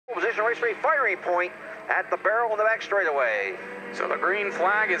Position Raceway firing point at the barrel in the back straightaway. So the green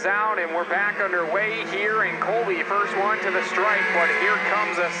flag is out, and we're back underway here in Colby. First one to the stripe, but here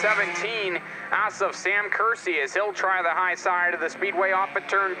comes a 17 ass of Sam Kersey as he'll try the high side of the speedway off at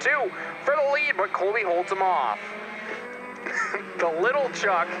turn 2 for the lead, but Colby holds him off. The little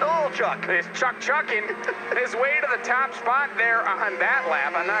Chuck is chucking his way to the top spot there on that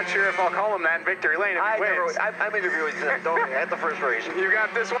lap. I'm not sure if I'll call him that in victory lane if he wins. I'm interviewing him at the first race. You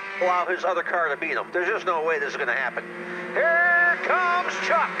got this one? Allow his other car to beat him. There's just no way this is going to happen. Here comes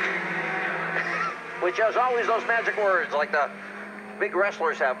Chuck, which has always those magic words like the big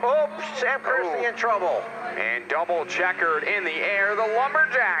wrestlers have. Oops, Sam Kersey in trouble. And double checkered in the air, the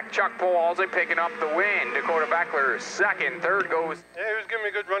lumberjack. Chuck Powalski picking up the win. Dakota Beckler second, third goes. Yeah, he was giving me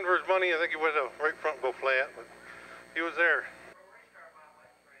a good run for his money. I think he would have right front go flat, but he was there.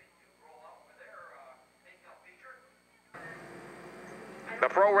 The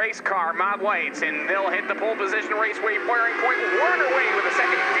pro race car, Mod Lights, and they'll hit the pole position raceway firing point. We're underway with the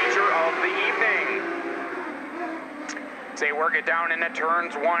second feature of the evening. They work it down into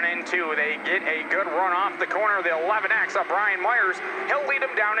turns 1 and 2. They get a good run off the corner of the 11X of Brian Myers. He'll lead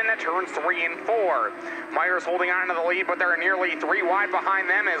them down into turns 3 and 4. Myers holding on to the lead, but they're nearly 3 wide behind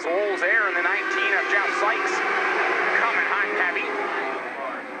them as Lowell's Air and the 19 of Jeff Sykes coming hot and heavy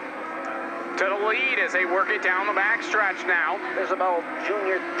to the lead as they work it down the backstretch now. Isabel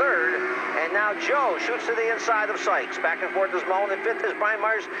Jr. third, and now Joe shoots to the inside of Sykes. Back and forth is Mullen, and fifth is Brian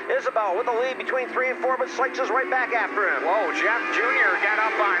Myers. Isabel with the lead between 3 and 4, but Sykes is right back after him. Whoa, Jeff Jr. got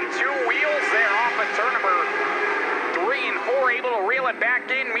up on 2 wheels there off of turn number 3 and 4, able to reel it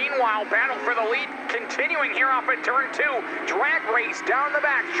back in. Meanwhile, battle for the lead continuing here off at turn 2. Drag race down the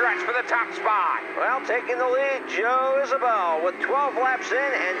backstretch for the top spot. Well, taking the lead, Joe Isabel with 12 laps in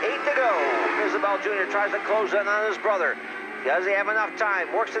and 8 to go. Isabel Jr. tries to close in on his brother. Does he have enough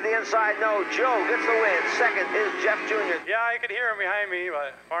time? Works to the inside. No. Joe gets the win. Second is Jeff Jr. Yeah, I could hear him behind me,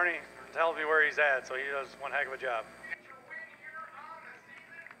 but Barney tells me where he's at, so he does one heck of a job.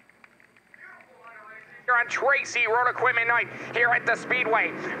 On Tracy Road Equipment Night here at the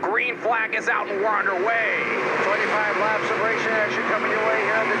Speedway. Green flag is out and we're underway. 25 laps of racing action coming your way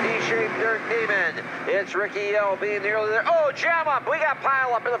here on the D-shaped dirt demon. It's Ricky L being nearly there. Oh, jam up. We got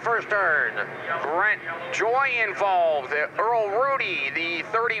pile up in the first turn. Brent Joy involved. Earl Rudy, the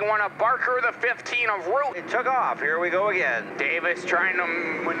 31 of Barker, the 15 of Root. It took off. Here we go again. Davis trying to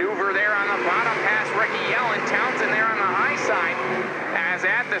maneuver there on the bottom past Ricky L and Townsend there on the high side. As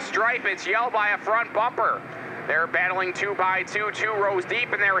at the stripe, it's Yell by a front bumper. They're battling 2 by 2, 2 rows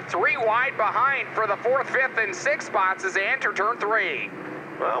deep, and they're 3 wide behind for the 4th, 5th, and 6th spots as they enter turn 3.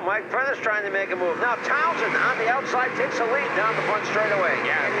 Well, Mike Prentice trying to make a move. Now Townsend on the outside takes the lead down the front straightaway.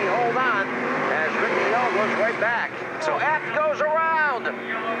 Yeah. And he hold on as Ricky Yell goes right back. So F goes around.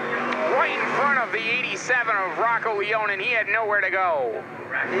 Right in front of the 87 of Rocco Leone, and he had nowhere to go.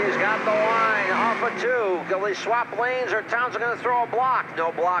 He's got the line off of 2. Will they swap lanes or Townsend going to throw a block?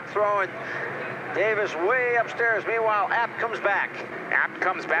 No block throwing. Davis way upstairs. Meanwhile, Apt comes back. Apt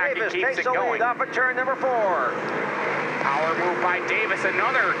comes back Davis and keeps takes it the going. lead off of turn number 4. Power move by Davis.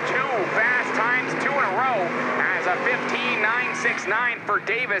 Another 2 fast times, 2 in a row as a 15.969 for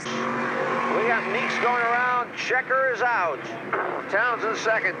Davis. We got Meeks going around. Checker is out. Townsend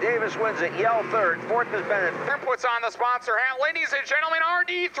second. Davis wins it. Yell third. 4th is Bennett. Puts on the sponsor hat. Ladies and gentlemen,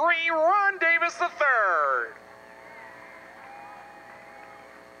 RD3, Ron Davis the third.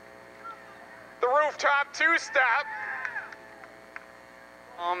 The rooftop 2-step.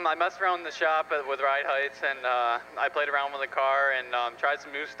 I messed around in the shop with ride heights, and I played around with the car and tried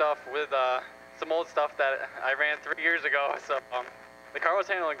some new stuff with some old stuff that I ran 3 years ago. So the car was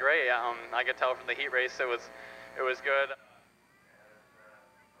handling great. I could tell from the heat race it was good.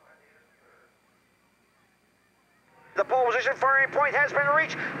 The pole position firing point has been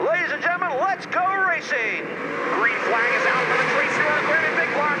reached. Ladies and gentlemen, let's go racing. Green flag is out for the Tracy Road Equipment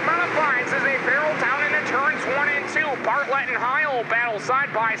Big Block Modifieds as they barrel down into turns 1 and 2. Bartlett and Heil battle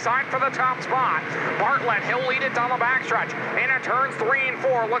side by side for the top spot. Bartlett, he'll lead it down the backstretch. Into turns 3 and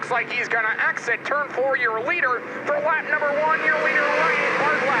 4. Looks like he's going to exit turn 4, your leader. For lap number 1, your leader, Ryan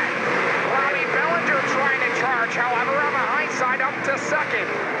Bartlett. Robbie Bellinger trying to charge, however, on the high side up to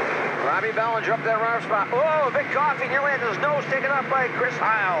second. Robbie Bellinger up that runner spot. Oh, Vic Coffey nearly had his nose taken up by Chris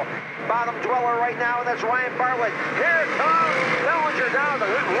Heil. Bottom dweller right now, and that's Ryan Bartlett. Here comes Bellinger down the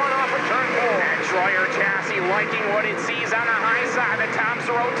good run off of turn 4. And Troyer Chassis liking what it sees on the high side. The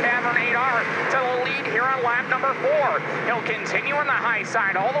Thompson Road Tavern 8R to the lead here on lap number 4. He'll continue on the high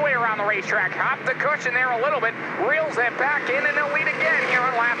side all the way around the racetrack. Hop the cushion there a little bit, reels it back in, and he'll lead again here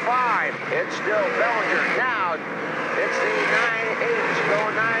on lap 5. It's still Bellinger. Now, it's the 9-8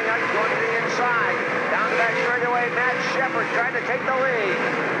 going 9 Shepard trying to take the lead.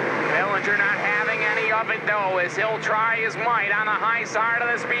 Bellinger not having any of it, though, as he'll try his might on the high side of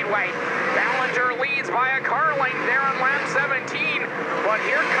the speedway. Bellinger leads by a car length there on lap 17, but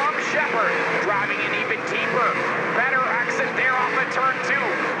here comes Shepard, driving in even deeper. Better exit there off of turn 2.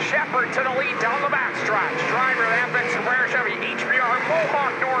 Shepard to the lead down the backstretch. Driver of that Benson Rare Chevy HBR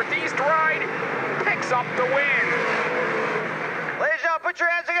Mohawk Northeast ride picks up the win. Ladies and gentlemen, put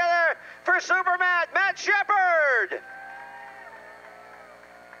your hands together for Super Matt Shepard.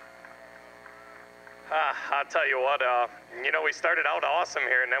 I'll tell you what, we started out awesome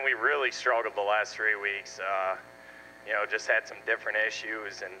here, and then we really struggled the last 3 weeks. Just had some different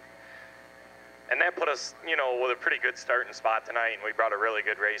issues, and that put us, with a pretty good starting spot tonight, and we brought a really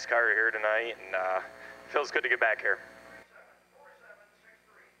good race car here tonight, and it feels good to get back here.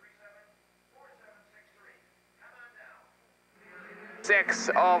 6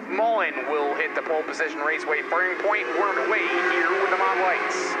 of Mullen will hit the pole position raceway firing point. We're away here with the Mod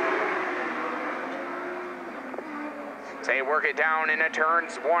Lights. They work it down into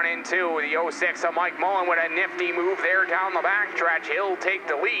turns 1 and 2. The 06 of Mike Mullen with a nifty move there down the backstretch. He'll take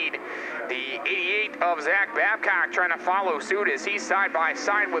the lead. The 88 of Zach Babcock trying to follow suit as he's side by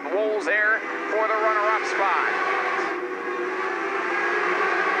side with Wolves there for the runner-up spot.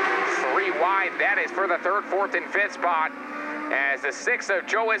 3 wide, that is for the 3rd, 4th, and 5th spot. As the 6 of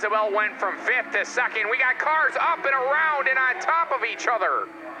Joe Isabel went from 5th to 2nd. We got cars up and around and on top of each other.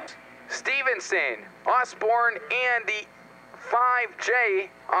 Stevenson, Osborne, and the 5J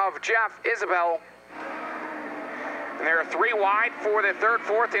of Jeff Isabel. And there are 3 wide for the 3rd,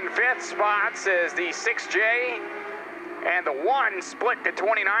 4th, and 5th spots as the 6J and the 1 split to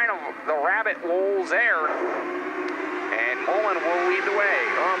 29 of the Rabbit Wolves there. And Mullen will lead the way.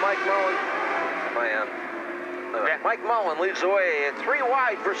 Oh, Mike Mullen. Mike Mullen leads the way at 3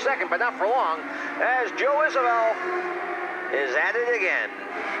 wide for 2nd, but not for long, as Joe Isabel is at it again.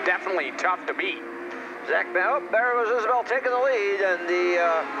 Definitely tough to beat. There was Isabel taking the lead, and the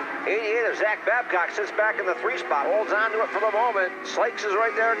 88 of Zach Babcock sits back in the 3 spot, holds on to it for the moment. Slikes is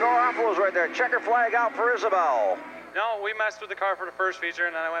right there, Garofalo's right there. Checker flag out for Isabel. No, we messed with the car for the first feature,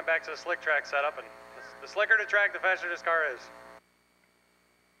 and then I went back to the slick track setup, and the slicker the track, the faster this car is.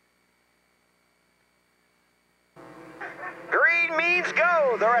 Green means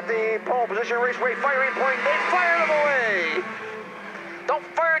go. They're at the pole position raceway firing point. They fire them away. Don't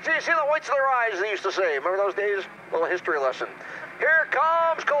fire until you see the whites of their eyes, they used to say. Remember those days? Little history lesson. Here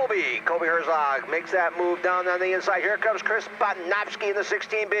comes Colby. Colby Herzog makes that move down on the inside. Here comes Chris Botanowski in the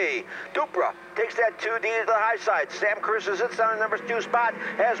 16B. Dupra takes that 2D to the high side. Sam Kersey sits down in number 2 spot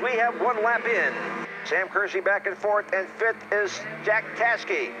as we have 1 lap in. Sam Kersey back and forth, and 5th is Jack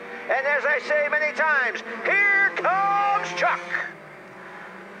Taskey. And as I say many times, here comes Chuck.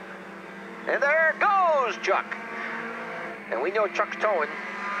 And there goes Chuck. And we know Chuck's towing.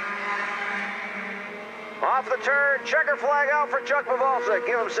 Off the turn, checker flag out for Chuck Pavalczyk.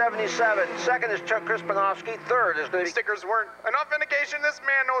 Give him 77. 2nd is Chuck Krispinovsky. 3rd is going to be... Stickers weren't enough indication this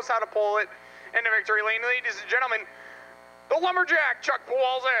man knows how to pull it into victory lane. Ladies and gentlemen, the lumberjack, Chuck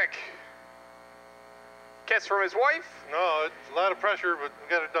Pavalczyk. Kiss from his wife. No, it's a lot of pressure, but we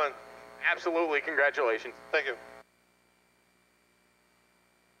got it done. Absolutely, congratulations. Thank you.